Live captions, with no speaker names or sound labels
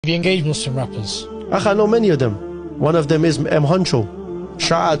Have you engaged Muslim rappers? Akhi, I know many of them. One of them is Huncho.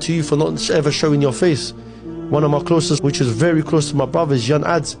 Shout out to you for not ever showing your face. One of my closest, which is very close to my brothers, Young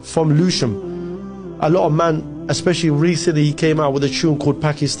Ads from Lewisham. A lot of man, especially recently, he came out with a tune called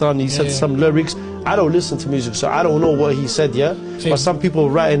Pakistan. He said some lyrics. I don't listen to music, so I don't know what he said, yeah? But some people are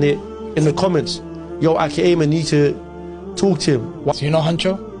writing it in the comments. Yo, Akhi, Ayman need to talk to him. So you know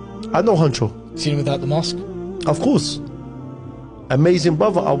Huncho? I know Huncho. Seen him without the mask? Of course. Amazing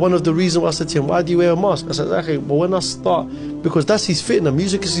brother. One of the reasons why I said to him, why do you wear a mask? I said, okay, but when I start, because that's his fitna,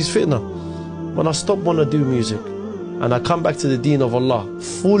 music is his fitna. When I stop want to do music and I come back to the deen of Allah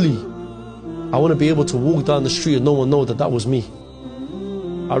fully, I want to be able to walk down the street and no one know that that was me.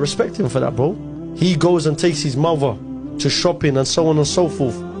 I respect him for that, bro. He goes and takes his mother to shopping and so on and so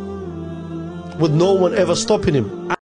forth, with no one ever stopping him.